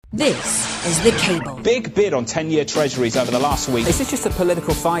This is The Cable. Big bid on 10-year Treasuries over the last week. Is this just a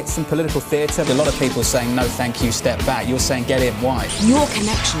political fight, some political theatre? A lot of people saying, no, thank you, step back. You're saying, get in, why? Your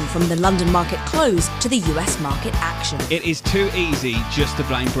connection from the London market close to the US market action. It is too easy just to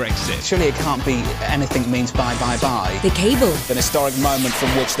blame Brexit. Surely it can't be anything means bye, bye, bye. The Cable. An historic moment from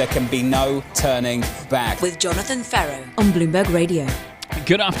which there can be no turning back. With Jonathan Ferro on Bloomberg Radio.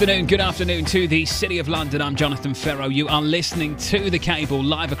 Good afternoon to the City of London. I'm Jonathan Ferro. You are listening to The Cable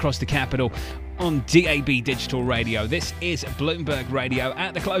live across the capital on DAB Digital Radio. This is Bloomberg Radio.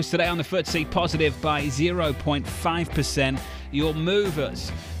 At the close today on the FTSE, positive by 0.5%. Your movers,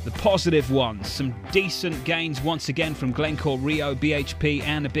 the positive ones, some decent gains once again from Glencore, Rio, BHP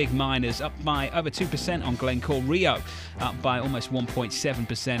and the big miners, up by over 2% on Glencore, Rio up by almost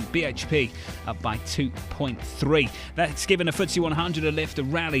 1.7%, BHP up by 2.3%. That's given a FTSE 100 a lift, a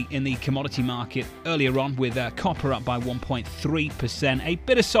rally in the commodity market earlier on, with copper up by 1.3%. A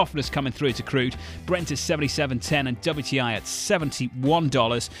bit of softness coming through to crude. Brent is $77.10 and WTI at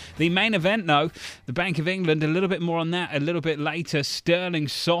 $71. The main event, though, the Bank of England, a little bit more on that a little bit later. Sterling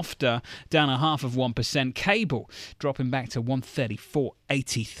softer, down 0.5%. Cable dropping back to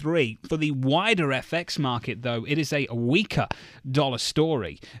 134.83. For the wider FX market, though, it is a weaker dollar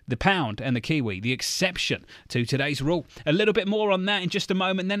story. The pound and the Kiwi, the exception to today's rule. A little bit more on that in just a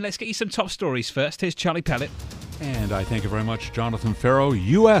moment. Then let's get you some top stories first. Here's Charlie Pellet. And I thank you very much, Jonathan Ferro.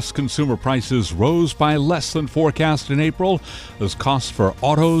 U.S. consumer prices rose by less than forecast in April as costs for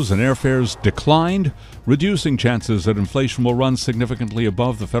autos and airfares declined, reducing chances that inflation will run significantly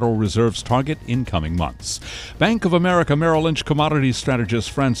above the Federal Reserve's target in coming months. Bank of America Merrill Lynch commodities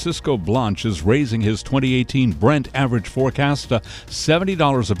strategist Francisco Blanch is raising his 2018 Brent average forecast to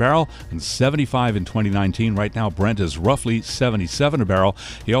 $70 a barrel and $75 in 2019. Right now, Brent is roughly $77 a barrel.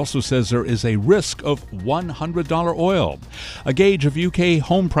 He also says there is a risk of $100 oil. A gauge of UK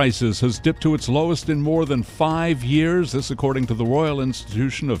home prices has dipped to its lowest in more than 5 years. This according to the Royal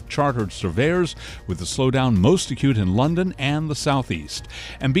Institution of Chartered Surveyors, with the slowdown most acute in London and the southeast.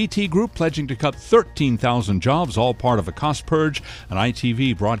 And BT Group pledging to cut 13,000 jobs, all part of a cost purge. An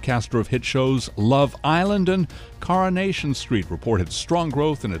ITV broadcaster of hit shows Love Island and Coronation Street reported strong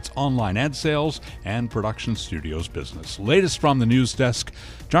growth in its online ad sales and production studios business. Latest from the news desk.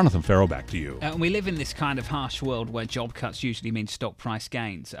 Jonathan Ferro, back to you. We live in this kind of harsh world where job cuts usually mean stock price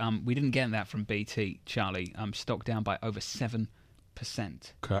gains. We didn't get that from BT, Charlie. Stock down by over 7%.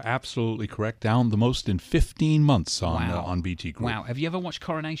 Absolutely correct. Down the most in 15 months on BT Group. Wow. Have you ever watched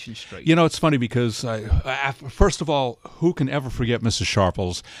Coronation Street? You know, it's funny because, first of all, who can ever forget Mrs.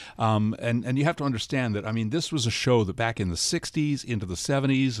 Sharples? And you have to understand that, I mean, this was a show that back in the 60s, into the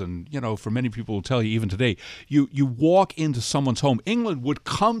 70s, and, you know, for many people will tell you even today, you walk into someone's home. England would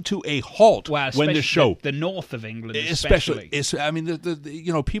come to a halt when this show. The north of England especially. I mean,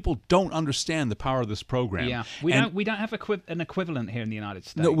 you know, people don't understand the power of this program. Yeah. We don't have an equivalent here in the United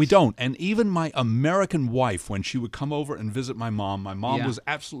States. No, we don't. And even my American wife, when she would come over and visit my mom was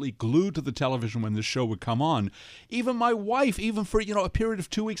absolutely glued to the television when this show would come on. Even my wife, even for, you know, a period of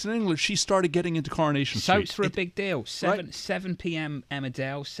 2 weeks in England, she started getting into Coronation Street. Soaps were a big deal. 7 p.m.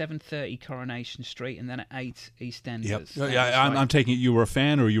 Emmerdale, 7:30 Coronation Street, and then at 8 EastEnders. Yep. I'm taking it you were a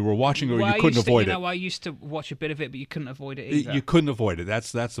fan, or you were watching, or you couldn't avoid it. I used to watch a bit of it, but you couldn't avoid it either. You couldn't avoid it.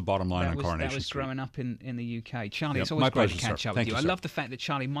 That's the bottom line on Coronation Street. That was growing up in the UK. Charlie, it's always great to catch up with you. I love the fact that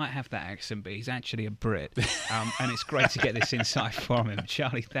Charlie might have that accent, but he's actually a Brit. And it's great to get this insight from him.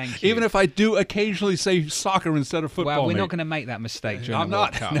 Charlie, thank you. Even if I do occasionally say soccer instead of football. Well, we're not going to make that mistake during the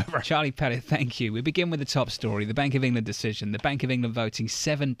World Cup. Never. Charlie Pellet, thank you. We begin with the top story, the Bank of England decision. The Bank of England voting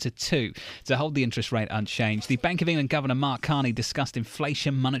 7-2 to hold the interest rate unchanged. The Bank of England Governor Mark Carney discussed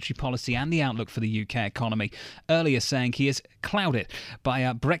inflation, monetary policy and the outlook for the UK economy, earlier saying he is clouded by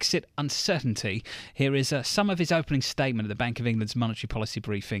Brexit uncertainty. Here is some of his opening statement at the Bank of England's monetary policy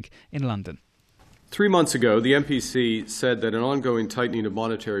briefing in London. 3 months ago, the MPC said that an ongoing tightening of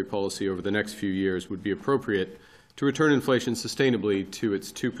monetary policy over the next few years would be appropriate to return inflation sustainably to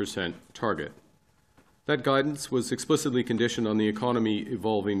its 2% target. That guidance was explicitly conditioned on the economy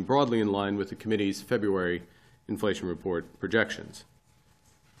evolving broadly in line with the committee's February inflation report projections.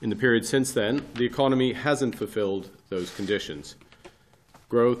 In the period since then, the economy hasn't fulfilled those conditions.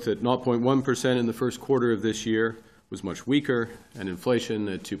 Growth at 0.1% in the first quarter of this year was much weaker, and inflation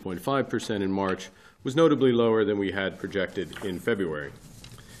at 2.5% in March was notably lower than we had projected in February.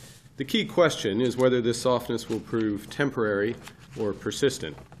 The key question is whether this softness will prove temporary or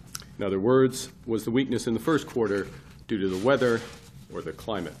persistent. In other words, was the weakness in the first quarter due to the weather or the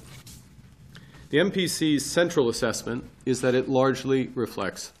climate? The MPC's central assessment is that it largely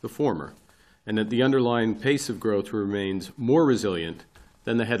reflects the former, and that the underlying pace of growth remains more resilient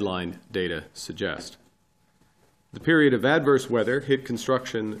than the headline data suggest. The period of adverse weather hit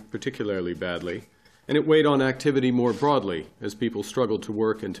construction particularly badly, and it weighed on activity more broadly as people struggled to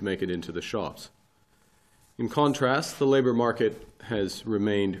work and to make it into the shops. In contrast, the labor market has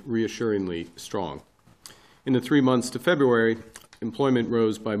remained reassuringly strong. In the 3 months to February, employment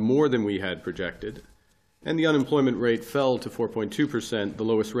rose by more than we had projected, and the unemployment rate fell to 4.2%, the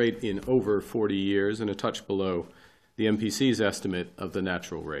lowest rate in over 40 years and a touch below the MPC's estimate of the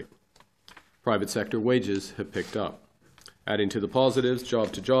natural rate. Private sector wages have picked up. Adding to the positives,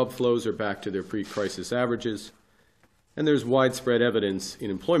 job-to-job flows are back to their pre-crisis averages, and there's widespread evidence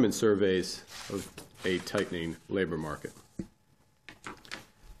in employment surveys of a tightening labor market.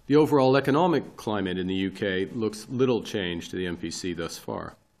 The overall economic climate in the UK looks little change to the MPC thus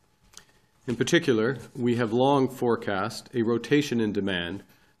far. In particular, we have long forecast a rotation in demand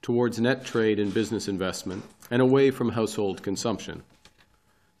towards net trade and business investment and away from household consumption.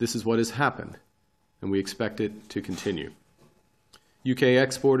 This is what has happened, and we expect it to continue. UK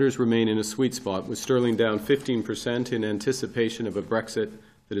exporters remain in a sweet spot, with sterling down 15% in anticipation of a Brexit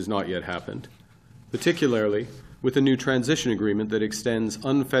that has not yet happened, particularly with a new transition agreement that extends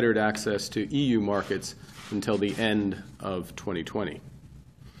unfettered access to EU markets until the end of 2020.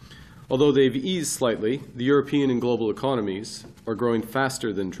 Although they've eased slightly, the European and global economies are growing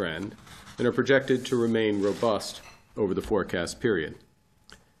faster than trend and are projected to remain robust over the forecast period.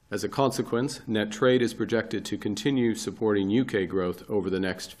 As a consequence, net trade is projected to continue supporting UK growth over the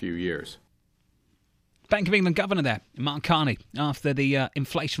next few years. Bank of England Governor there, Mark Carney, after the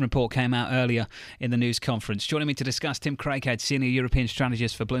inflation report came out earlier in the news conference. Joining me to discuss, Tim Craighead, Senior European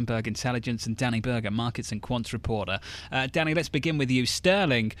Strategist for Bloomberg Intelligence, and Dani Burger, Markets and Quants Reporter. Dani, let's begin with you.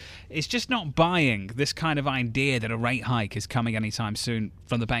 Sterling is just not buying this kind of idea that a rate hike is coming anytime soon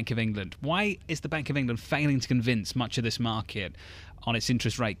from the Bank of England. Why is the Bank of England failing to convince much of this market on its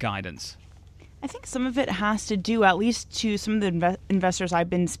interest rate guidance? I think some of it has to do, at least to some of the investors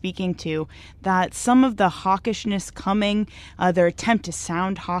I've been speaking to, that some of the hawkishness coming, their attempt to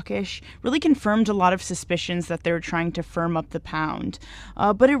sound hawkish, really confirmed a lot of suspicions that they were trying to firm up the pound.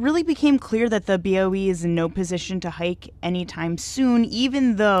 But it really became clear that the BOE is in no position to hike anytime soon,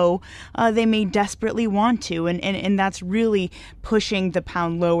 even though they may desperately want to. And that's really pushing the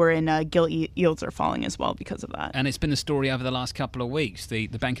pound lower, and gilt yields are falling as well because of that. And it's been the story over the last couple of weeks. The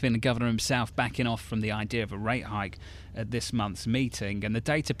Bank of England governor himself backing off from the idea of a rate hike at this month's meeting, and the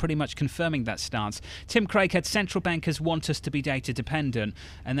data pretty much confirming that stance. Tim Craighead, central bankers want us to be data dependent,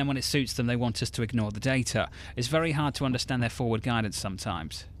 and then when it suits them, they want us to ignore the data. It's very hard to understand their forward guidance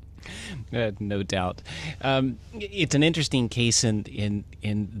sometimes. No doubt. It's an interesting case in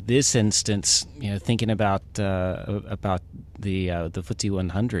this instance. Thinking about the FTSE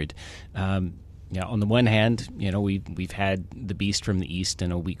 100. On the one hand, we've had the beast from the east in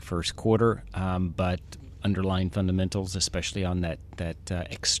a weak first quarter, but underlying fundamentals, especially on that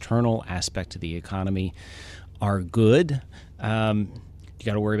external aspect of the economy, are good. You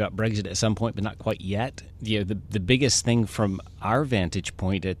got to worry about Brexit at some point, but not quite yet. The biggest thing from our vantage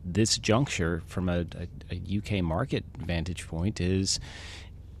point at this juncture, from a UK market vantage point, is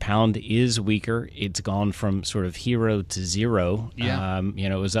pound is weaker. It's gone from sort of hero to zero. Yeah.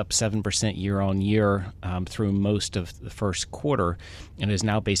 It was up 7% year on year through most of the first quarter, and is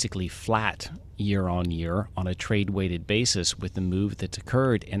now basically flat year on year on a trade-weighted basis with the move that's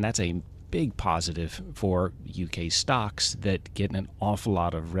occurred, and that's a big positive for UK stocks that get an awful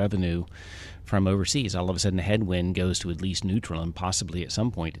lot of revenue from overseas. All of a sudden, a headwind goes to at least neutral and possibly at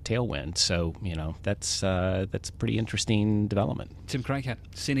some point a tailwind. So, that's a pretty interesting development. Tim Craighead,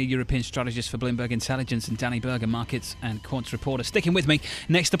 Senior European Strategist for Bloomberg Intelligence, and Dani Burger, Markets and Quants Reporter. Sticking with me,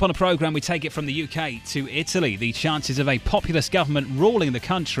 next up on the programme, we take it from the UK to Italy. The chances of a populist government ruling the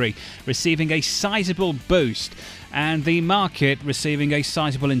country receiving a sizable boost, and the market receiving a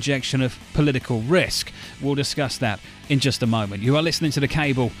sizable injection of political risk. We'll discuss that in just a moment. You are listening to The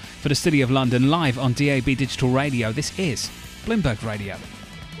Cable for the City of London, live on DAB Digital Radio. This is Bloomberg Radio.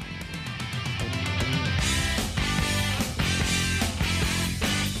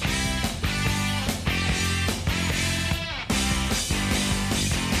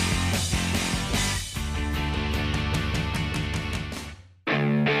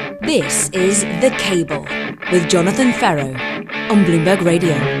 This is The Cable with Jonathan Ferro on Bloomberg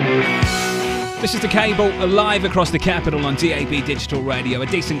Radio. This is The Cable, live across the capital on DAB Digital Radio. A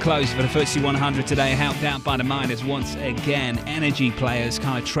decent close for the FTSE 100 today, helped out by the miners once again. Energy players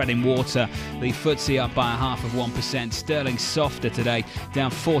kind of treading water. The FTSE up by 0.5%. Sterling softer today,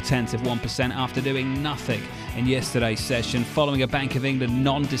 down 0.4% after doing nothing in yesterday's session, following a Bank of England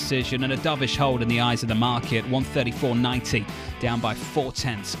non-decision and a dovish hold in the eyes of the market. 134.90, down by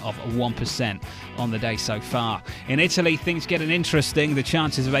 0.4% on the day so far. In Italy, things getting interesting. The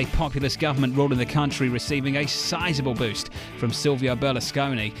chances of a populist government ruling the country receiving a sizable boost from Silvio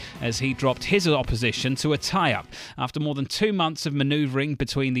Berlusconi as he dropped his opposition to a tie-up. After more than 2 months of manoeuvring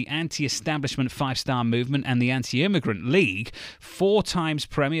between the anti-establishment Five-Star Movement and the Anti-Immigrant League, 4 times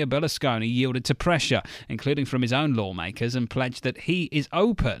Premier Berlusconi yielded to pressure, including from his own lawmakers, and pledged that he is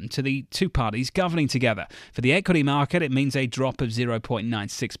open to the two parties governing together. For the equity market, it means a drop of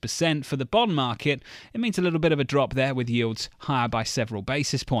 0.96%. For the bond market, it means a little bit of a drop there, with yields higher by several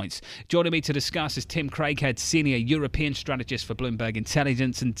basis points. Joining me to discuss is Tim Craighead, Senior European Strategist for Bloomberg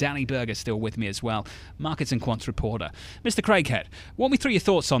Intelligence, and Dani Burger still with me as well, Markets and Quants Reporter. Mr. Craighead, walk me through your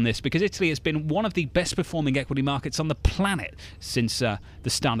thoughts on this, because Italy has been one of the best performing equity markets on the planet since the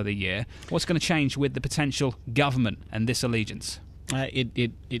start of the year. What's going to change with the potential government and this allegiance?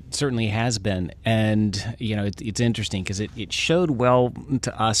 It certainly has been, and it's interesting because it showed well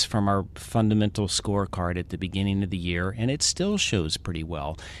to us from our fundamental scorecard at the beginning of the year, and it still shows pretty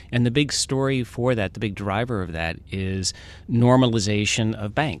well. And the big story for that, the big driver of that, is normalization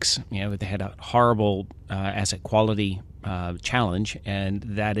of banks. They had a horrible asset quality challenge, and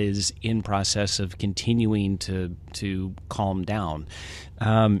that is in process of continuing to calm down.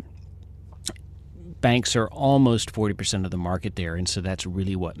 Banks are almost 40% of the market there, and so that's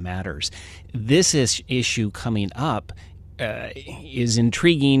really what matters. This issue coming up is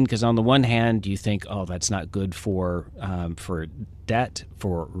intriguing because on the one hand, you think, oh, that's not good for debt,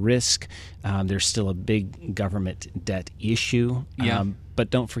 for risk. There's still a big government debt issue. Yeah. But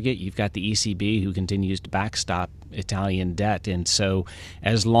don't forget, you've got the ECB who continues to backstop Italian debt. And so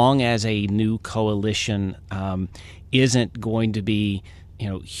as long as a new coalition isn't going to be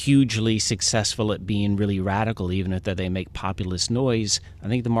hugely successful at being really radical, even if they make populist noise, I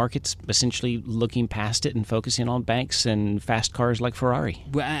think the market's essentially looking past it and focusing on banks and fast cars like Ferrari.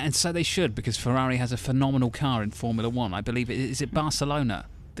 Well, and so they should, because Ferrari has a phenomenal car in Formula One. I believe is it Barcelona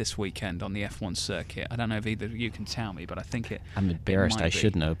this weekend on the F1 circuit. I don't know if either of you can tell me, but I think it. I'm embarrassed. I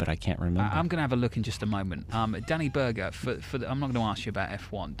should know, but I can't remember. I'm going to have a look in just a moment. Dani Burger, I'm not going to ask you about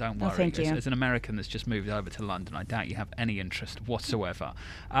F1. Don't worry. Thank you. As an American that's just moved over to London, I doubt you have any interest whatsoever.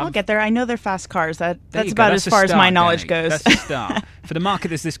 I'll get there. I know they're fast cars. That's about as far as my knowledge goes. That's the start. For the market,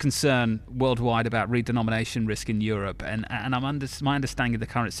 there's this concern worldwide about redenomination risk in Europe, and my understanding of the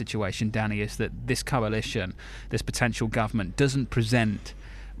current situation, Dani, is that this coalition, this potential government, doesn't present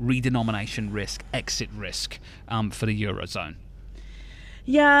redenomination risk, exit risk for the Eurozone.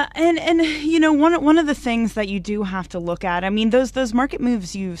 Yeah, and one of the things that you do have to look at, I mean, those market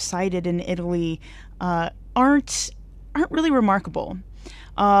moves you cited in Italy aren't really remarkable.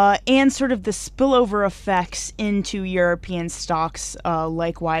 And sort of the spillover effects into European stocks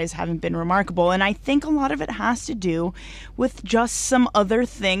likewise haven't been remarkable. And I think a lot of it has to do with just some other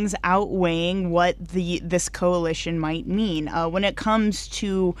things outweighing what this coalition might mean. When it comes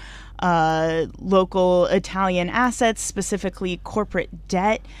to local Italian assets, specifically corporate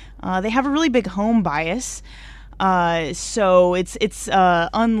debt, they have a really big home bias. So it's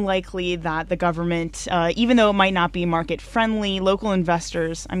unlikely that the government, even though it might not be market friendly, local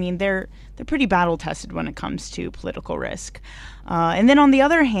investors, I mean, they're pretty battle tested when it comes to political risk. And then on the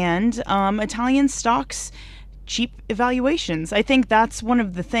other hand, Italian stocks, cheap evaluations. I think that's one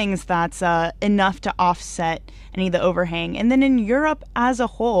of the things that's enough to offset any of the overhang. And then in Europe as a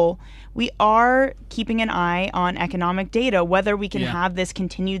whole, we are keeping an eye on economic data, whether we can have this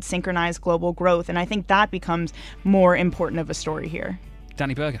continued synchronized global growth. And I think that becomes more important of a story here.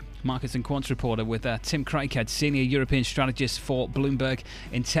 Dani Burger, Markets and Quants Reporter, with Tim Craighead, Senior European Strategist for Bloomberg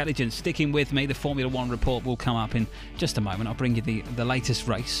Intelligence. Sticking with me, the Formula One report will come up in just a moment. I'll bring you the latest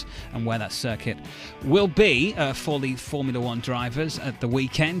race and where that circuit will be for the Formula One drivers at the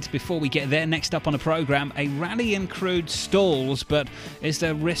weekend. Before we get there, next up on the programme, a rally in crude stalls, but is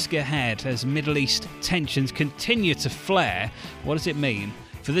there risk ahead as Middle East tensions continue to flare? What does it mean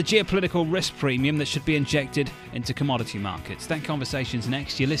for the geopolitical risk premium that should be injected into commodity markets? That conversation's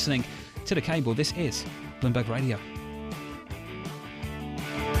next. You're listening to The Cable. This is Bloomberg Radio.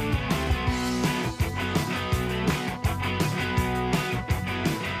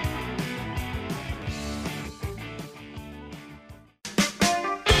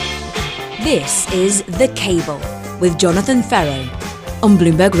 This is The Cable with Jonathan Ferro on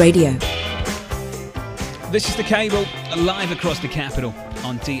Bloomberg Radio. This is The Cable, live across the capital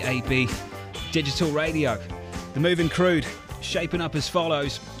on DAB Digital Radio. The move in crude shaping up as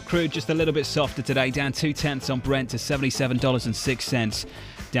follows. Crude just a little bit softer today, down 0.2 on Brent to $77.06.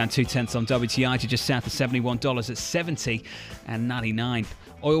 Down 0.2 on WTI to just south of $71 at 70.99.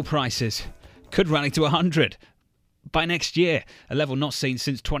 Oil prices could rally to 100 by next year, a level not seen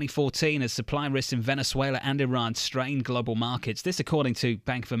since 2014 as supply risks in Venezuela and Iran strain global markets. This according to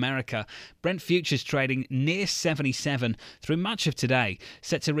Bank of America. Brent futures trading near 77 through much of today,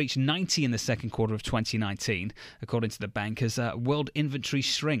 set to reach 90 in the second quarter of 2019, according to the bank, as world inventory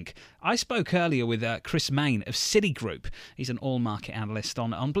shrink. I spoke earlier with Chris Main of Citigroup. He's an oil market analyst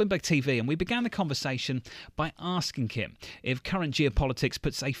on Bloomberg TV, and we began the conversation by asking him if current geopolitics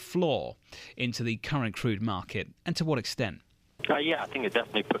puts a flaw into the current crude market, and to what extent. Yeah, I think it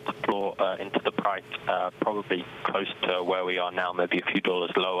definitely puts a floor into the price, probably close to where we are now, maybe a few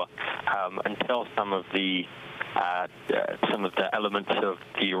dollars lower, until some of the elements of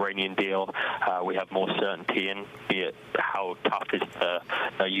the Iranian deal we have more certainty in, be it how tough is the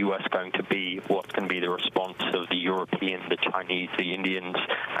U.S. going to be, what's going to be the response of the European, the Chinese, the Indians,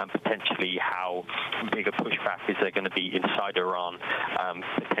 and potentially how big a pushback is there going to be inside Iran,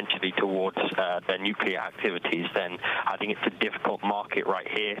 potentially towards their nuclear activities. Then I think it's a difficult market right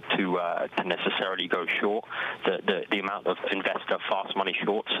here to necessarily go short. The amount of investor fast money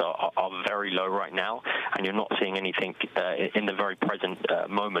shorts are very low right now, and you're not seeing anything in the very present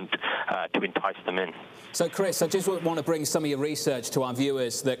moment to entice them in. So, Chris, I just want to bring some of your research to our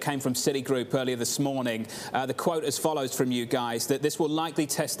viewers that came from Citigroup earlier this morning. The quote as follows from you guys, that this will likely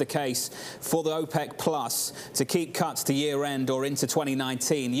test the case for the OPEC Plus to keep cuts to year-end or into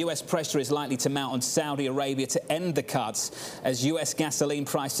 2019. U.S. pressure is likely to mount on Saudi Arabia to end the cuts as U.S. gasoline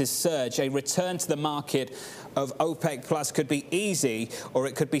prices surge. A return to the market of OPEC Plus could be easy, or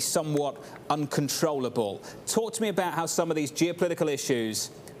it could be somewhat uncontrollable. Talk to me about how some of these geopolitical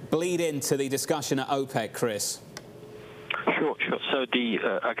issues bleed into the discussion at OPEC, Chris. Sure. So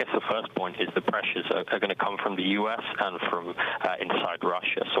I guess the first point is the pressures are going to come from the U.S. and from inside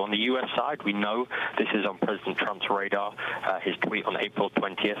Russia. So on the U.S. side, we know this is on President Trump's radar. His tweet on April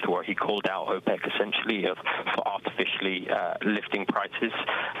 20th, where he called out OPEC essentially for artificially lifting prices.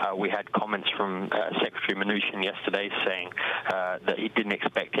 We had comments from Secretary Mnuchin yesterday saying that he didn't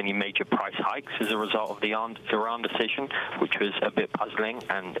expect any major price hikes as a result of the Iran decision, which was a bit puzzling.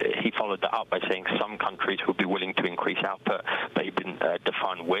 And he followed that up by saying some countries would be willing to increase output, but he didn't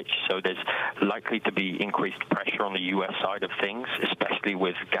define which. So there's likely to be increased pressure on the U.S. side of things, especially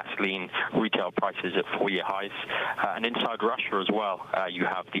with gasoline retail prices at 4-year highs. And inside Russia as well, you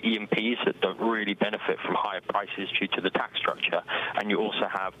have the E&Ps that don't really benefit from higher prices due to the tax structure. And you also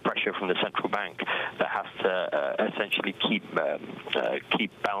have pressure from the central bank that has to essentially keep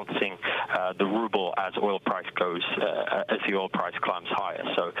balancing the ruble as oil price goes, as the oil price climbs higher.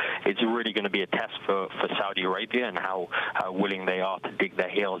 So it's really going to be a test for Saudi Arabia and how willing they are to dig their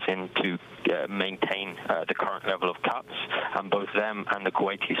heels in to maintain the current level of cuts. And both them and the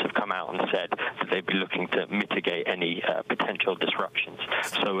Kuwaitis have come out and said that they'd be looking to mitigate any potential disruptions.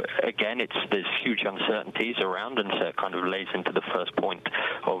 So again, there's huge uncertainties around, and so it kind of lays into the first point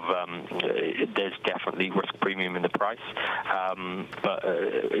of there's definitely risk premium in the price, but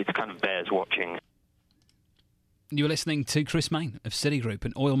it kind of bears watching. You were listening to Chris Main of Citigroup,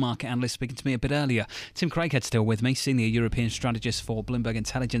 an oil market analyst, speaking to me a bit earlier. Tim Craighead still with me, senior European strategist for Bloomberg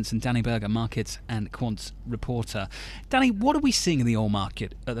Intelligence, and Dani Burger, markets and Quants Reporter. Dani, what are we seeing in the oil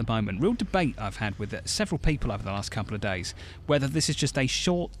market at the moment? Real debate I've had with several people over the last couple of days, whether this is just a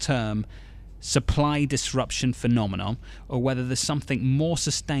short-term supply disruption phenomenon or whether there's something more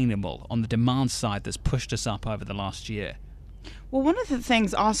sustainable on the demand side that's pushed us up over the last year. Well, one of the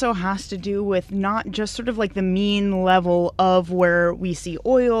things also has to do with not just sort of like the mean level of where we see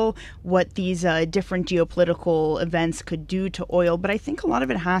oil, what these different geopolitical events could do to oil, but I think a lot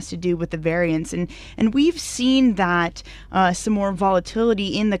of it has to do with the variance. And we've seen that some more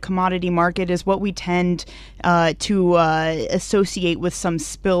volatility in the commodity market is what we tend to associate with some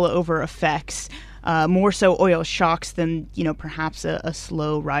spillover effects. More so oil shocks than, perhaps a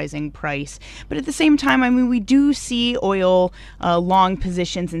slow rising price. But at the same time, I mean, we do see oil long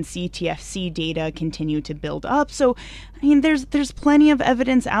positions and CTFC data continue to build up. So, I mean, there's plenty of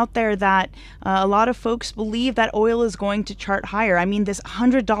evidence out there that a lot of folks believe that oil is going to chart higher. I mean, this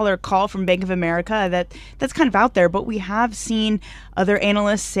 $100 call from Bank of America, that's kind of out there, but we have seen other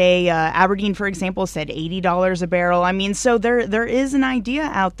analysts say, Aberdeen, for example, said $80 a barrel. I mean, so there is an idea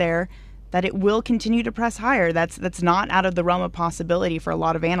out there that it will continue to press higher. That's not out of the realm of possibility for a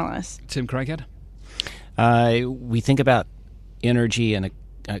lot of analysts. Tim Craighead? We think about energy, and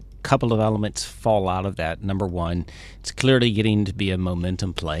a couple of elements fall out of that. Number one, it's clearly getting to be a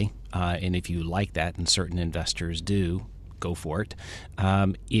momentum play, and if you like that, and certain investors do, go for it.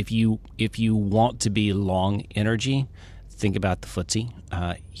 If you want to be long energy, think about the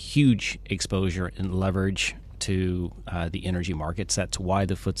FTSE. Huge exposure and leverage to the energy markets. That's why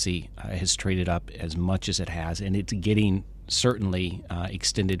the FTSE has traded up as much as it has, and it's getting certainly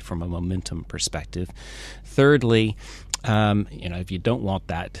extended from a momentum perspective. Thirdly, if you don't want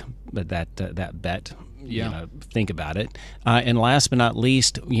that bet, think about it. And last but not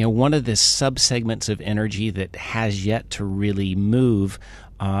least, one of the subsegments of energy that has yet to really move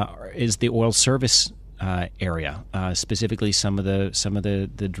is the oil service area, specifically some of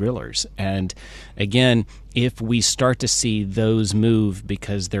the drillers. And again, if we start to see those move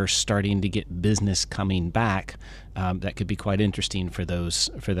because they're starting to get business coming back, that could be quite interesting for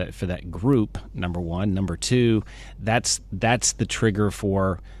that group. Number one. Number two, that's the trigger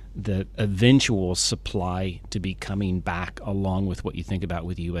for the eventual supply to be coming back, along with what you think about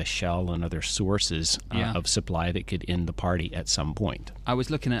with U.S. shale and other sources of supply that could end the party at some point. I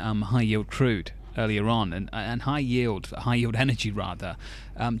was looking at high yield crude earlier on, and high yield energy rather,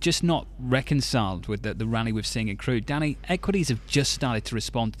 just not reconciled with the rally we're seeing in crude. Dani, equities have just started to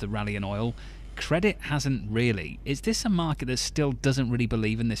respond to the rally in oil. Credit hasn't really. Is this a market that still doesn't really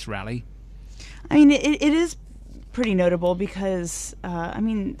believe in this rally? I mean, it is pretty notable because,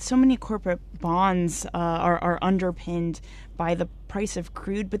 so many corporate bonds are underpinned by the price of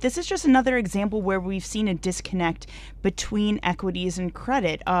crude. But this is just another example where we've seen a disconnect between equities and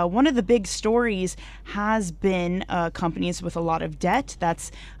credit. One of the big stories has been companies with a lot of debt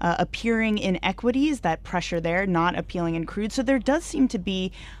that's appearing in equities, that pressure there, not appealing in crude. So there does seem to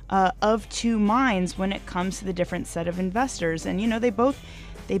be of two minds when it comes to the different set of investors. And,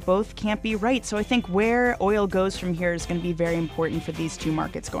 they both can't be right. So I think where oil goes from here is going to be very important for these two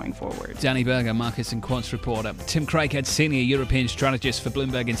markets going forward. Dani Burger, Markets and Quants Reporter. Tim Craighead, Senior European Strategist for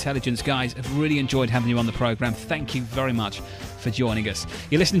Bloomberg Intelligence. Guys, I've really enjoyed having you on the programme. Thank you very much for joining us.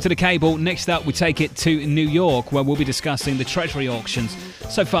 You're listening to The Cable. Next up, we take it to New York, where we'll be discussing the Treasury auctions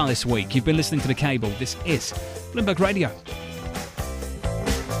so far this week. You've been listening to The Cable. This is Bloomberg Radio.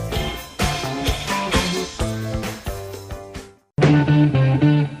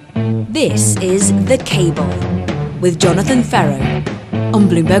 This is The Cable with Jonathan Ferro on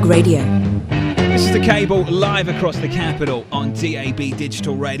Bloomberg Radio. This is The Cable, live across the capital on DAB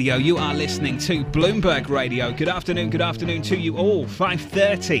Digital Radio. You are listening to Bloomberg Radio. Good afternoon to you all.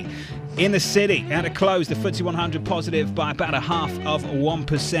 5:30 in the city. At a close, the FTSE 100 positive by about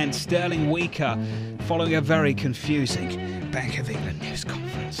 0.5%. Sterling weaker following a very confusing Bank of England news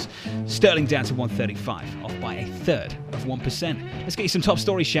conference. Sterling down to 135, off by 1/3%. Let's get you some top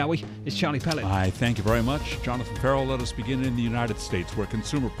stories, shall we? It's Charlie Pellet. Hi, thank you very much. Jonathan Ferro. Let us begin in the United States, where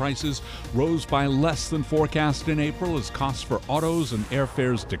consumer prices rose by less than forecast in April as costs for autos and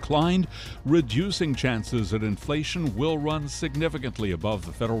airfares declined, reducing chances that inflation will run significantly above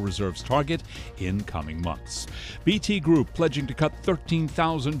the Federal Reserve's target in coming months. BT Group pledging to cut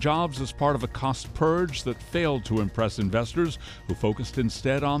 13,000 jobs as part of a cost purge that failed to impress investors, who focused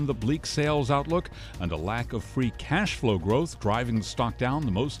instead on the bleak sales outlook and a lack of free cash flow growth, driving the stock down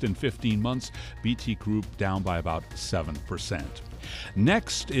the most in 15 months. BT Group down by about 7%.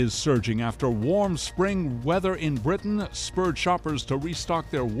 Next is surging after warm spring weather in Britain spurred shoppers to restock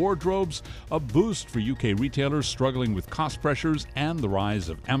their wardrobes, a boost for UK retailers struggling with cost pressures and the rise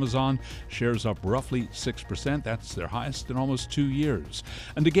of Amazon. Shares up roughly 6%. That's their highest in almost 2 years.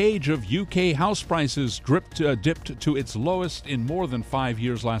 And the gauge of UK house prices dipped to its lowest in more than 5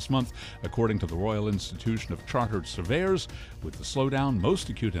 years last month, according to the Royal Institution of Chartered Surveyors, with the slowdown most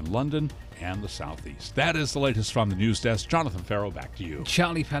acute in London and the southeast. That is the latest from the news desk. Jonathan Ferro, back to you.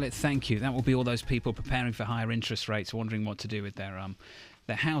 Charlie Pellet, thank you. That will be all those people preparing for higher interest rates, wondering what to do with their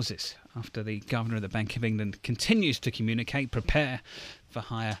houses after the Governor of the Bank of England continues to prepare for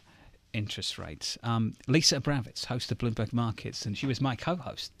higher interest rates. Lisa Abramowicz, host of Bloomberg Markets, and she was my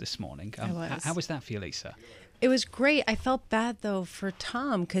co-host this morning. How was that for you, Lisa? It was great. I felt bad, though, for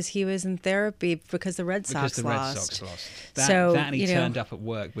Tom because he was in therapy because the Red Sox lost. That he turned up at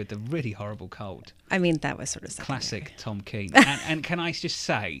work with a really horrible cold. I mean, that was sort of secondary. Classic Tom Keane. and can I just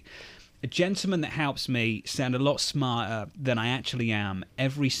say, a gentleman that helps me sound a lot smarter than I actually am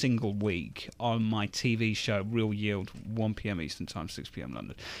every single week on my TV show, Real Yield, 1 p.m. Eastern Time, 6 p.m.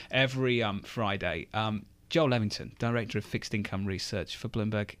 London, every Friday. Joel Levington, Director of Fixed Income Research for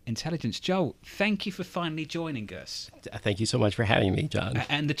Bloomberg Intelligence. Joel, thank you for finally joining us. Thank you so much for having me, John.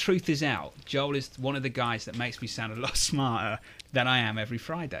 And the truth is out. Joel is one of the guys that makes me sound a lot smarter than I am every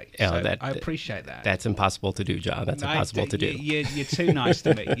Friday. So I appreciate that. That's impossible to do, John. That's impossible to do. You're too nice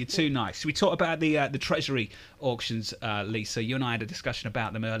to me. You're too nice. We talked about the Treasury auctions, Lisa. You and I had a discussion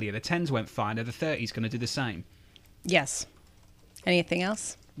about them earlier. The 10s went fine. Are the 30s going to do the same? Yes. Anything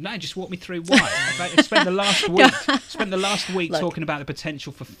else? No, just walk me through why. I spent the last week talking about the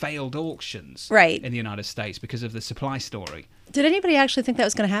potential for failed auctions in the United States because of the supply story. Did anybody actually think that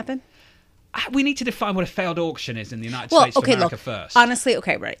was going to happen? We need to define what a failed auction is in the United States of America first. Honestly,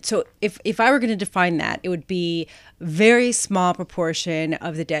 right. So if I were going to define that, it would be very small proportion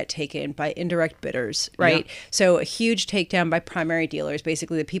of the debt taken by indirect bidders, right? Yeah. So a huge takedown by primary dealers,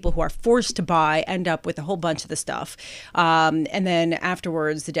 basically the people who are forced to buy end up with a whole bunch of the stuff. And then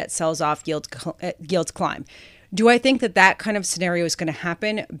afterwards, the debt sells off, yields climb. Do I think that kind of scenario is going to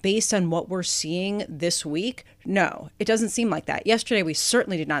happen based on what we're seeing this week? No, it doesn't seem like that. Yesterday, we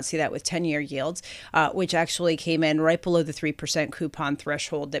certainly did not see that with 10-year yields, which actually came in right below the 3% coupon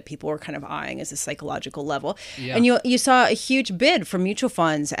threshold that people were kind of eyeing as a psychological level. Yeah. And you saw a huge bid from mutual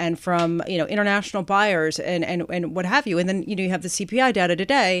funds and from international buyers and what have you. And then you have the CPI data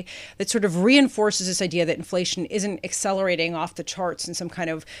today that sort of reinforces this idea that inflation isn't accelerating off the charts in some kind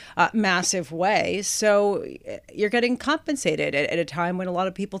of massive way. So you're getting compensated at a time when a lot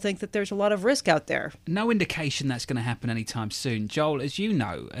of people think that there's a lot of risk out there. No indication that's going to happen anytime soon. Joel, as you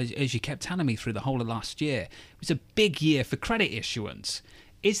know, as you kept telling me through the whole of last year, it was a big year for credit issuance.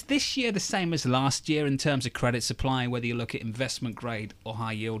 Is this year the same as last year in terms of credit supply, whether you look at investment grade or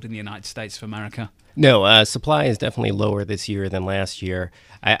high yield in the United States of America? No, supply is definitely lower this year than last year.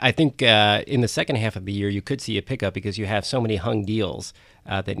 I think in the second half of the year, you could see a pickup because you have so many hung deals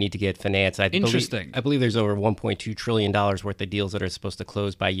that need to get financed. Interesting. I believe there's over $1.2 trillion worth of deals that are supposed to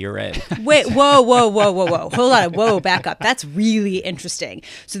close by year end. Wait, whoa. Hold on. Whoa, back up. That's really interesting.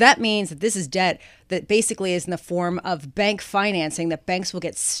 So that means that this is debt that basically is in the form of bank financing that banks will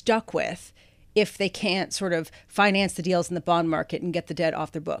get stuck with if they can't sort of finance the deals in the bond market and get the debt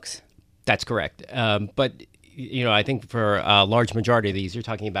off their books. That's correct. But I think for a large majority of these, you're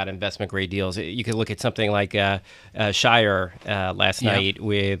talking about investment grade deals. You could look at something like Shire last night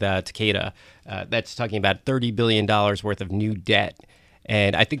with Takeda. That's talking about $30 billion worth of new debt.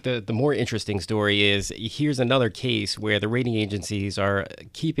 And I think the more interesting story is here's another case where the rating agencies are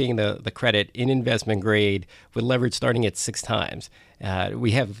keeping the credit in investment grade with leverage starting at 6 times.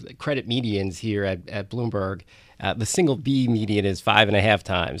 We have credit medians here at Bloomberg. The single B median is 5.5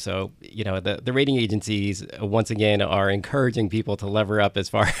 times. So, the rating agencies, once again, are encouraging people to lever up as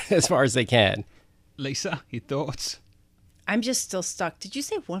far as they can. Lisa, your thoughts? I'm just still stuck. Did you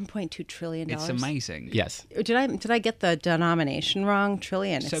say $1.2 trillion? It's amazing. Yes. Did I get the denomination wrong?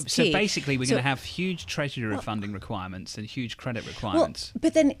 Trillion. So basically, we're going to have huge treasury funding requirements and huge credit requirements.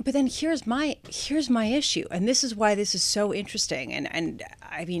 But then here's my issue, and this is why this is so interesting. And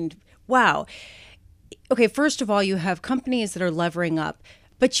I mean, wow. Okay, first of all, you have companies that are levering up,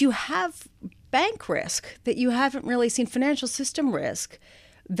 but you have bank risk that you haven't really seen, financial system risk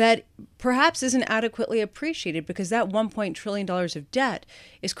that perhaps isn't adequately appreciated because that $1 trillion of debt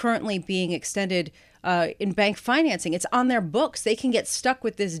is currently being extended in bank financing. It's on their books. They can get stuck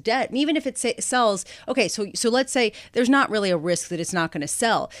with this debt. And even if it sells, okay, so let's say there's not really a risk that it's not going to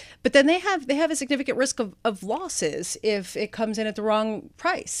sell. But then they have a significant risk of losses if it comes in at the wrong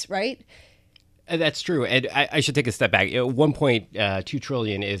price, right? That's true. And I should take a step back. $1.2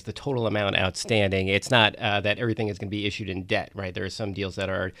 trillion is the total amount outstanding. It's not that everything is going to be issued in debt, right? There are some deals that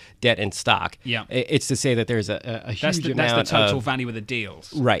are debt in stock. Yeah. It's to say that there's a huge amount That's the total value of the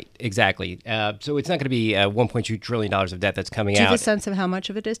deals. Right, exactly. So it's not going to be $1.2 trillion of debt that's coming out. Do you have a sense of how much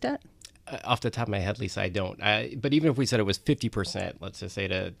of it is debt? Off the top of my head, Lisa, I don't. But even if we said it was 50%, let's just say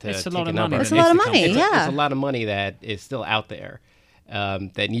to it's take a lot of number. money. It's a lot of money, It's a lot of money that is still out there.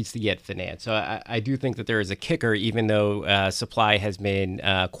 That needs to get financed. So I do think that there is a kicker, even though supply has been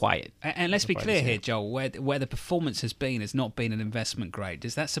quiet. And let's be clear here, Joel, where the performance has not been an investment grade.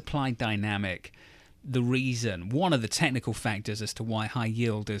 Is that supply dynamic one of the technical factors as to why high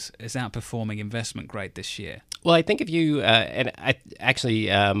yield is outperforming investment grade this year? Well, I think if you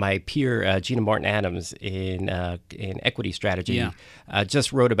my peer Gina Martin Adams in Equity Strategy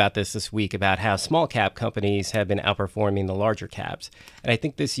just wrote about this week about how small cap companies have been outperforming the larger caps, and I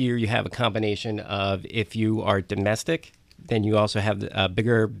think this year you have a combination of if you are domestic, then you also have a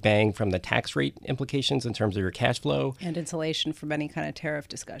bigger bang from the tax rate implications in terms of your cash flow. And insulation from any kind of tariff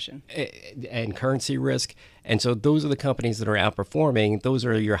discussion. And currency risk. And so those are the companies that are outperforming. Those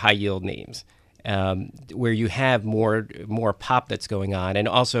are your high yield names. Where you have more pop that's going on. And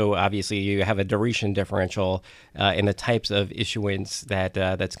also, obviously, you have a duration differential in the types of issuance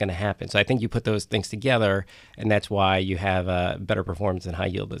that's going to happen. So I think you put those things together, and that's why you have better performance in high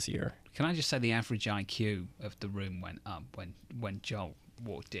yield this year. Can I just say the average IQ of the room went up when Joel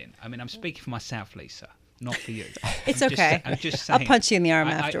walked in? I mean, I'm speaking for myself, Lisa. not for you. It's okay. I'm just saying. I'll punch you in the arm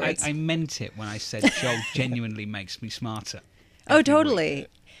afterwards. I meant it when I said Joel genuinely makes me smarter. Oh, totally.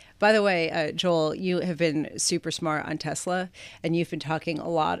 By the way, Joel, you have been super smart on Tesla, and you've been talking a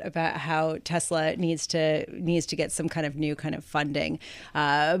lot about how Tesla needs to get some kind of new kind of funding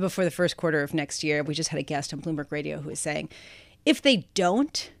before the first quarter of next year. We just had a guest on Bloomberg Radio who was saying, if they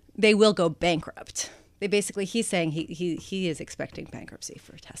don't, they will go bankrupt. He's saying he is expecting bankruptcy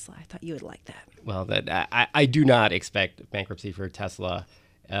for Tesla. I thought you would like that. Well, I do not expect bankruptcy for Tesla.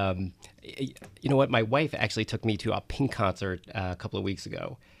 You know what? My wife actually took me to a Pink concert a couple of weeks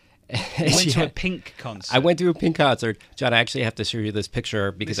ago. You went to a Pink concert? I went to a Pink concert. John, I actually have to show you this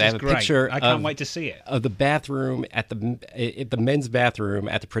picture because I have a picture. I can't wait to see it. Of the bathroom at the men's bathroom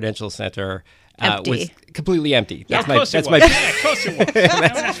at the Prudential Center. Empty. Was completely empty. Yeah, That's of my course it was.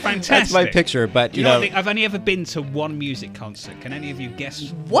 That's fantastic. That's my picture. But you know, I've only ever been to one music concert. Can any of you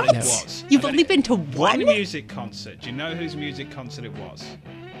guess what it was? You've only been to one music concert. Do you know whose music concert it was?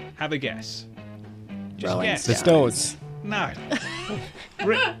 Have a guess. Just guess. The Stones. No.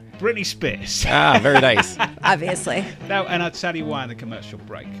 Britney Spears. Ah, very nice. Obviously. Now, and I'll tell you why in the commercial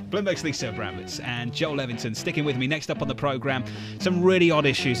break. Bloomberg's Lisa Abramowicz and Joel Levington sticking with me. Next up on the programme, some really odd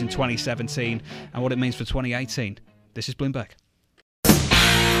issues in 2017 and what it means for 2018. This is Bloomberg.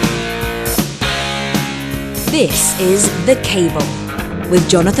 This is The Cable with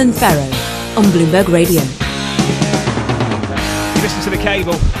Jonathan Ferro on Bloomberg Radio. You listen to The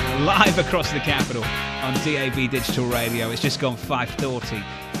Cable live across the capital on DAB Digital Radio. It's just gone 5:40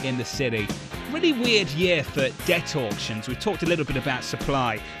 in the city. Really weird year for debt auctions. We've talked a little bit about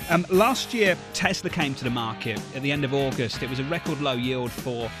supply. Last year, Tesla came to the market at the end of August. It was a record low yield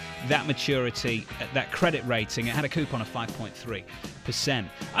for that maturity, that credit rating. It had a coupon of 5.3%.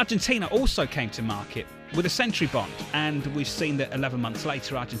 Argentina also came to market with a century bond, and we've seen that 11 months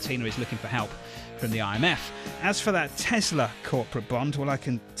later, Argentina is looking for help from the IMF. As for that Tesla corporate bond, well, I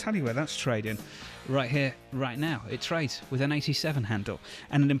can tell you where that's trading. Right here, right now. It trades with an 87 handle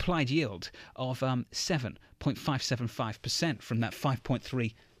and an implied yield of 7.575% from that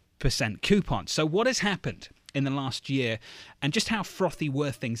 5.3% coupon. So what has happened in the last year, and just how frothy were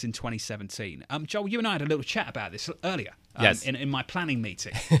things in 2017? Joel, you and I had a little chat about this earlier yes. in my planning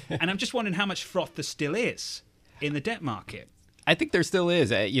meeting. And I'm just wondering how much froth there still is in the debt market. I think there still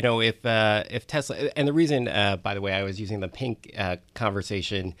is. If Tesla, and the reason, by the way, I was using the Pink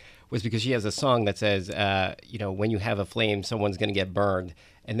conversation was because she has a song that says, when you have a flame, someone's going to get burned.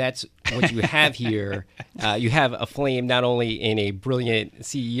 And that's what you have here. You have a flame not only in a brilliant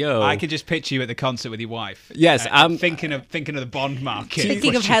CEO. I could just picture you at the concert with your wife. Yes, I'm thinking of the bond market.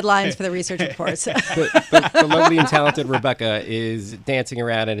 Thinking of headlines for the research reports. the lovely and talented Rebecca is dancing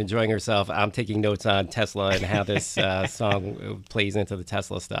around and enjoying herself. I'm taking notes on Tesla and how this song plays into the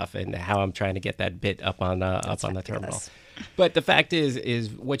Tesla stuff and how I'm trying to get that bit up on the terminal. But the fact is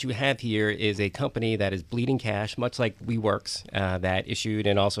what you have here is a company that is bleeding cash, much like WeWorks, that issued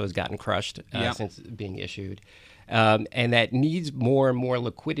and also has gotten crushed since being issued, and that needs more and more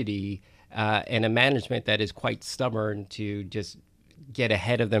liquidity and a management that is quite stubborn to just get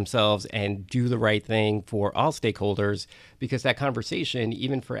ahead of themselves and do the right thing for all stakeholders, because that conversation,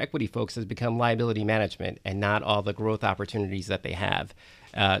 even for equity folks, has become liability management and not all the growth opportunities that they have.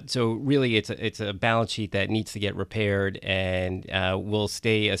 So really, it's a balance sheet that needs to get repaired and will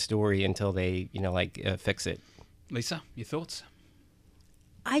stay a story until they, fix it. Lisa, your thoughts?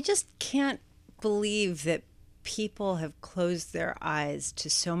 I just can't believe that people have closed their eyes to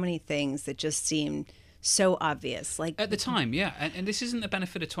so many things that just seem so obvious. Like at the time, yeah. And this isn't the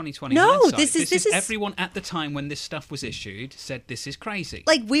benefit of 2020 No, hindsight. this is everyone at the time when this stuff was issued said this is crazy.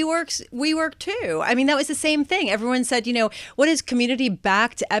 Like WeWork too. I mean, that was the same thing. Everyone said, what is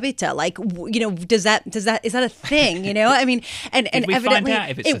community-backed EBITDA? Like, is that a thing? I mean, and Did we evidently find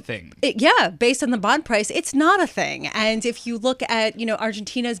out if it's a thing? Based on the bond price, it's not a thing. And if you look at,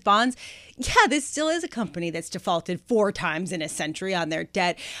 Argentina's bonds, yeah, this still is a company that's defaulted 4 times in a century on their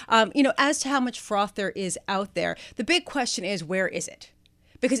debt. As to how much froth there is out there, the big question is, where is it?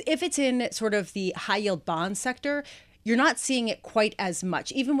 Because if it's in sort of the high yield bond sector, you're not seeing it quite as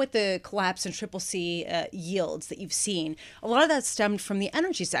much. Even with the collapse in CCC yields that you've seen, a lot of that stemmed from the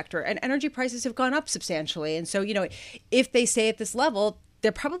energy sector, and energy prices have gone up substantially. And so, if they stay at this level,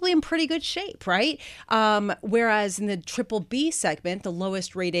 they're probably in pretty good shape, right? Whereas in the BBB segment, the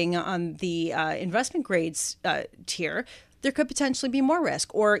lowest rating on the investment grades tier, there could potentially be more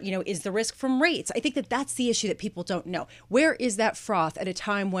risk. Or, is the risk from rates? I think that's the issue that people don't know. Where is that froth at a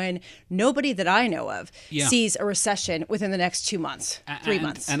time when nobody that I know of sees a recession within the next 2 months, 3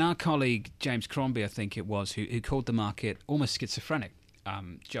 months? And our colleague, James Crombie, I think it was, who called the market almost schizophrenic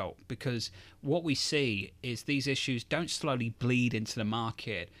Joel, because what we see is these issues don't slowly bleed into the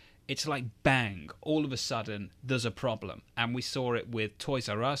market. It's like bang, all of a sudden there's a problem. And we saw it with Toys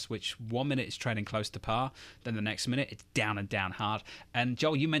R Us, which 1 minute is trading close to par, then the next minute it's down and down hard. And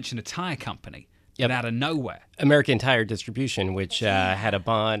Joel, you mentioned a tire company. Yep. Out of nowhere. American Tire Distribution, which had a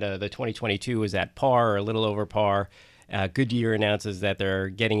bond, the 2022 was at par or a little over par. Goodyear announces that they're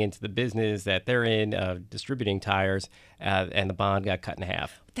getting into the business that they're in, distributing tires, and the bond got cut in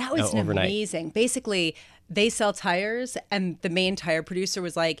half. That was overnight. Amazing. Basically, they sell tires, and the main tire producer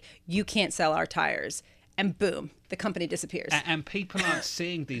was like, you can't sell our tires. And boom, the company disappears. And people aren't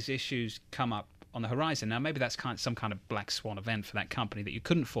seeing these issues come up on the horizon. Now, maybe that's some kind of black swan event for that company that you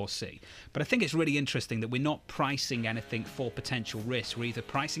couldn't foresee. But I think it's really interesting that we're not pricing anything for potential risk. We're either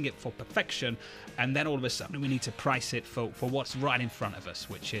pricing it for perfection, and then all of a sudden we need to price it for what's right in front of us,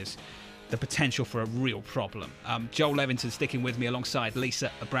 which is the potential for a real problem. Joel Levington sticking with me alongside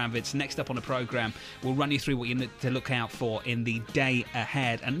Lisa Abramowicz. Next up on the programme, we'll run you through what you need to look out for in the day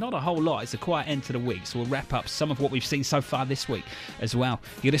ahead. And not a whole lot. It's a quiet end to the week. So we'll wrap up some of what we've seen so far this week as well.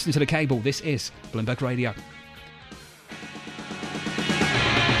 You're listening to The Cable. This is Bloomberg Radio.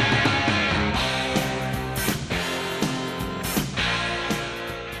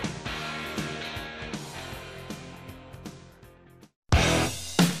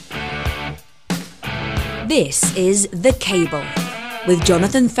 This is The Cable with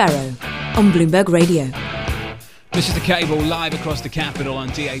Jonathan Ferro on Bloomberg Radio. This is The Cable, live across the capital on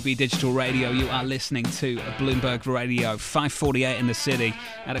DAB Digital Radio. You are listening to Bloomberg Radio. 5:48 in the city.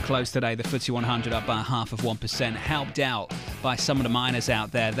 At a close today, the FTSE 100 up by 0.5%, helped out by some of the miners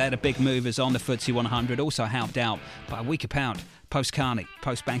out there. They're the big movers on the FTSE 100, also helped out by a weaker pound. Post-Carney,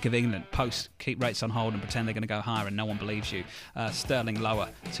 post-Bank of England, post-keep rates on hold and pretend they're going to go higher and no one believes you. Sterling lower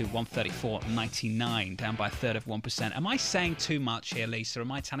to 134.99, down by a third of 1%. Am I saying too much here, Lisa?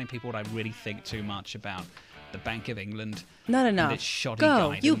 Am I telling people what I really think too much about the Bank of England? Not enough. And its shoddy go,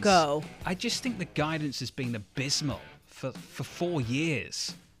 guidance? you go. I just think the guidance has been abysmal for 4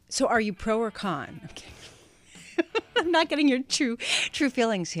 years. So are you pro or con? I'm kidding. I'm not getting your true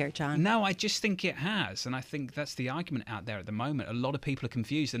feelings here, John. No, I just think it has. And I think that's the argument out there at the moment. A lot of people are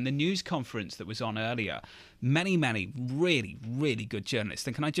confused. And the news conference that was on earlier, many really, really good journalists.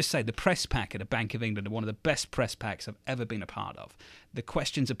 And can I just say, the press pack at the Bank of England are one of the best press packs I've ever been a part of. The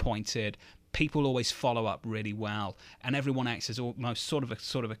questions are pointed. People always follow up really well. And everyone acts as almost sort of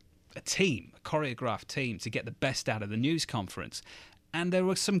a team, a choreographed team to get the best out of the news conference. And there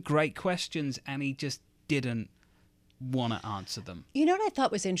were some great questions, and he just didn't want to answer them. You know what I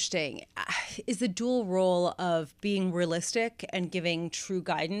thought was interesting is the dual role of being realistic and giving true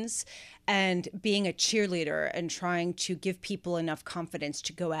guidance, and being a cheerleader and trying to give people enough confidence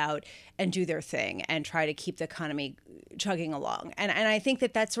to go out and do their thing and try to keep the economy chugging along. And I think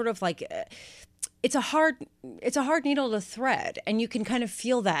that that's sort of like it's a hard needle to thread, and you can kind of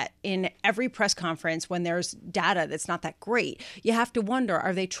feel that in every press conference when there's data that's not that great. You have to wonder,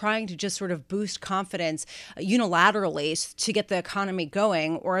 are they trying to just sort of boost confidence unilaterally to get the economy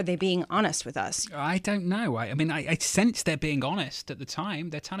going, or are they being honest with us? I don't know. I mean, I sense they're being honest at the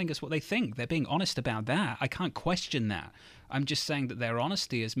time. They're telling us what they think. They're being honest about that. I can't question that. I'm just saying that their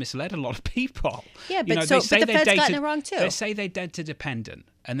honesty has misled a lot of people. Yeah, but, but the Fed's gotten it wrong too. They say they're data dependent,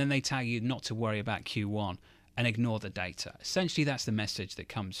 and then they tell you not to worry about Q1 and ignore the data. Essentially, that's the message that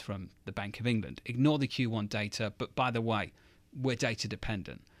comes from the Bank of England. Ignore the Q1 data, but by the way, we're data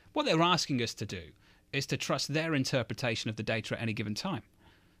dependent. What they're asking us to do is to trust their interpretation of the data at any given time.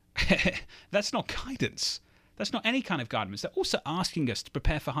 That's not guidance. That's not any kind of guidance. They're also asking us to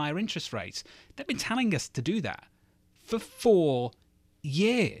prepare for higher interest rates. They've been telling us to do that for 4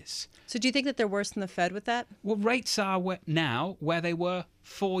 years. So do you think that they're worse than the Fed with that? Well, rates are now where they were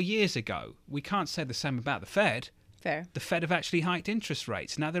 4 years ago. We can't say the same about the Fed. Fair. The Fed have actually hiked interest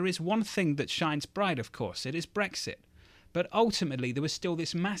rates. Now, there is one thing that shines bright, of course. It is Brexit. But ultimately, there was still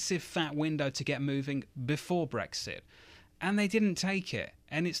this massive fat window to get moving before Brexit. And they didn't take it.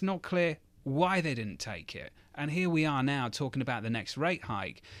 And it's not clear why they didn't take it. And here we are now talking about the next rate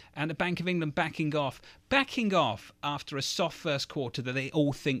hike, and the Bank of England backing off after a soft first quarter that they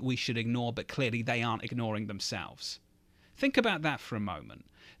all think we should ignore, but clearly they aren't ignoring themselves. Think about that for a moment.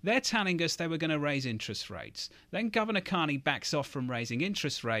 They're telling us they were going to raise interest rates. Then Governor Carney backs off from raising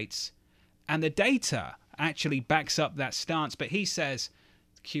interest rates, and the data actually backs up that stance, but he says,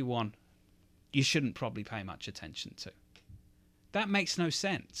 Q1, you shouldn't probably pay much attention to. That makes no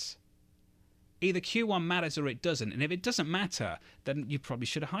sense. Either Q1 matters or it doesn't. And if it doesn't matter, then you probably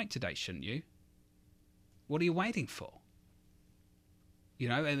should have hiked today, shouldn't you? What are you waiting for? You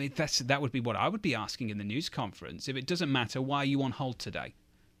know, I mean, that would be what I would be asking in the news conference. If it doesn't matter, why are you on hold today?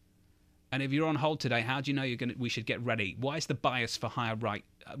 And if you're on hold today, how do you know we should get ready? Why is the bias for higher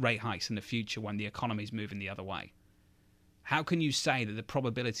rate hikes in the future when the economy's moving the other way? How can you say that the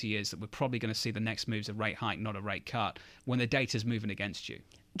probability is that we're probably going to see the next move's a rate hike, not a rate cut, when the data's moving against you?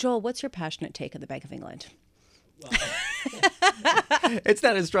 Joel, what's your passionate take on the Bank of England? Well, it's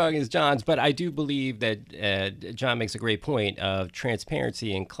not as strong as John's, but I do believe that John makes a great point of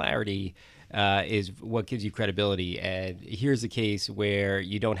transparency and clarity is what gives you credibility. And here's a case where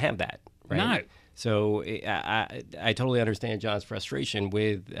you don't have that, right? No. So I totally understand John's frustration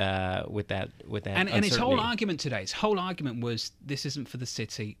with that. And his whole argument today, was this isn't for the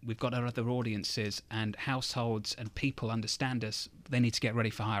city. We've got our other audiences, and households and people understand us. They need to get ready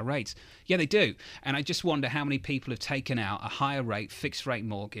for higher rates. Yeah, they do. And I just wonder how many people have taken out a higher rate, fixed rate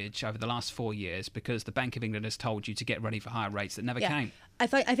mortgage over the last 4 years because the Bank of England has told you to get ready for higher rates that never came. I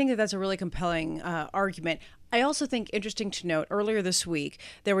think that that's a really compelling argument. I also think, interesting to note, earlier this week,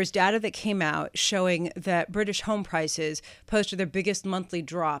 there was data that came out showing that British home prices posted their biggest monthly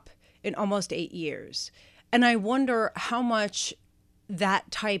drop in almost 8 years. And I wonder how much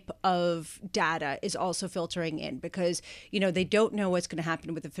that type of data is also filtering in because, you know, they don't know what's going to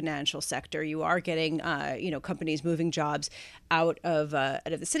happen with the financial sector. You are getting, companies moving jobs out of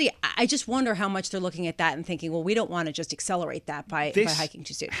the city. I just wonder how much they're looking at that and thinking, well, we don't want to just accelerate that by hiking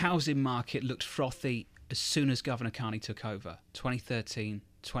too soon. This housing market looked frothy as soon as Governor Carney took over, 2013,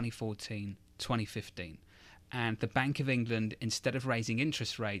 2014, 2015. And the Bank of England, instead of raising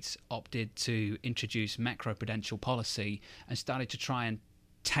interest rates, opted to introduce macroprudential policy and started to try and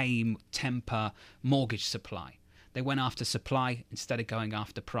temper mortgage supply. They went after supply instead of going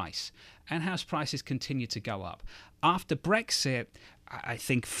after price. And house prices continue to go up. After Brexit, I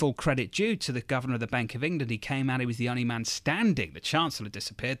think full credit due to the governor of the Bank of England. He came out, he was the only man standing. The Chancellor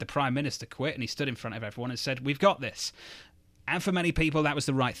disappeared, the Prime Minister quit, and he stood in front of everyone and said, we've got this. And for many people, that was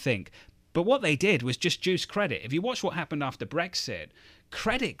the right thing. But what they did was just juice credit. If you watch what happened after Brexit,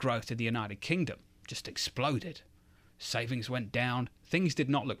 credit growth in the United Kingdom just exploded. Savings went down. Things did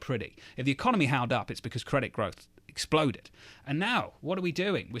not look pretty. If the economy held up, it's because credit growth exploded. And now, what are we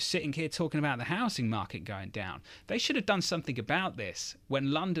doing? We're sitting here talking about the housing market going down. They should have done something about this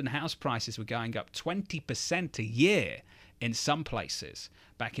when London house prices were going up 20% a year in some places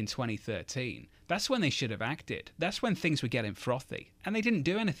back in 2013. That's when they should have acted. That's when things were getting frothy. And they didn't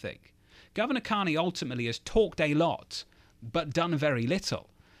do anything. Governor Carney ultimately has talked a lot, but done very little.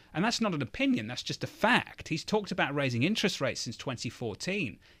 And that's not an opinion, that's just a fact. He's talked about raising interest rates since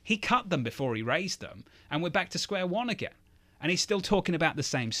 2014. He cut them before he raised them, and we're back to square one again. And he's still talking about the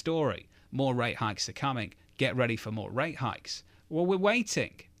same story. More rate hikes are coming. Get ready for more rate hikes. Well, we're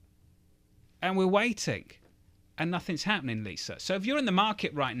waiting. And we're waiting. And nothing's happening, Lisa. So if you're in the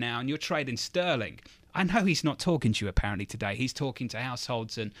market right now and you're trading sterling, I know he's not talking to you apparently today. He's talking to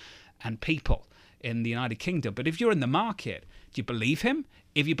households and people in the United Kingdom. But if you're in the market, do you believe him?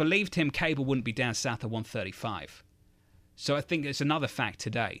 If you believed him, cable wouldn't be down south of 135. So I think it's another fact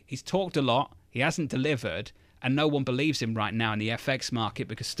today. He's talked a lot, he hasn't delivered, and no one believes him right now in the FX market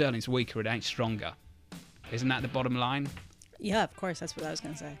because sterling's weaker, it ain't stronger. Isn't that the bottom line? Yeah, of course, that's what I was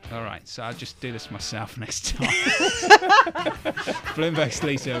going to say. All right, so I'll just do this myself next time. Bloomberg's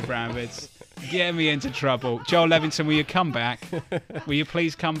Lisa Abramowicz. Get me into trouble. Joel Levington, will you come back? Will you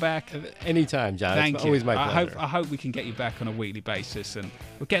please come back? Anytime, John. Thank it's you. Always my pleasure. I hope we can get you back on a weekly basis, and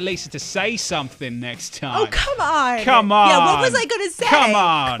we'll get Lisa to say something next time. Oh, come on. Come on. Yeah, what was I going to say? Come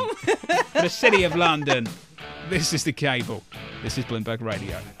on. The City of London. This is The Cable. This is Bloomberg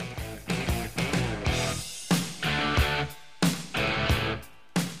Radio.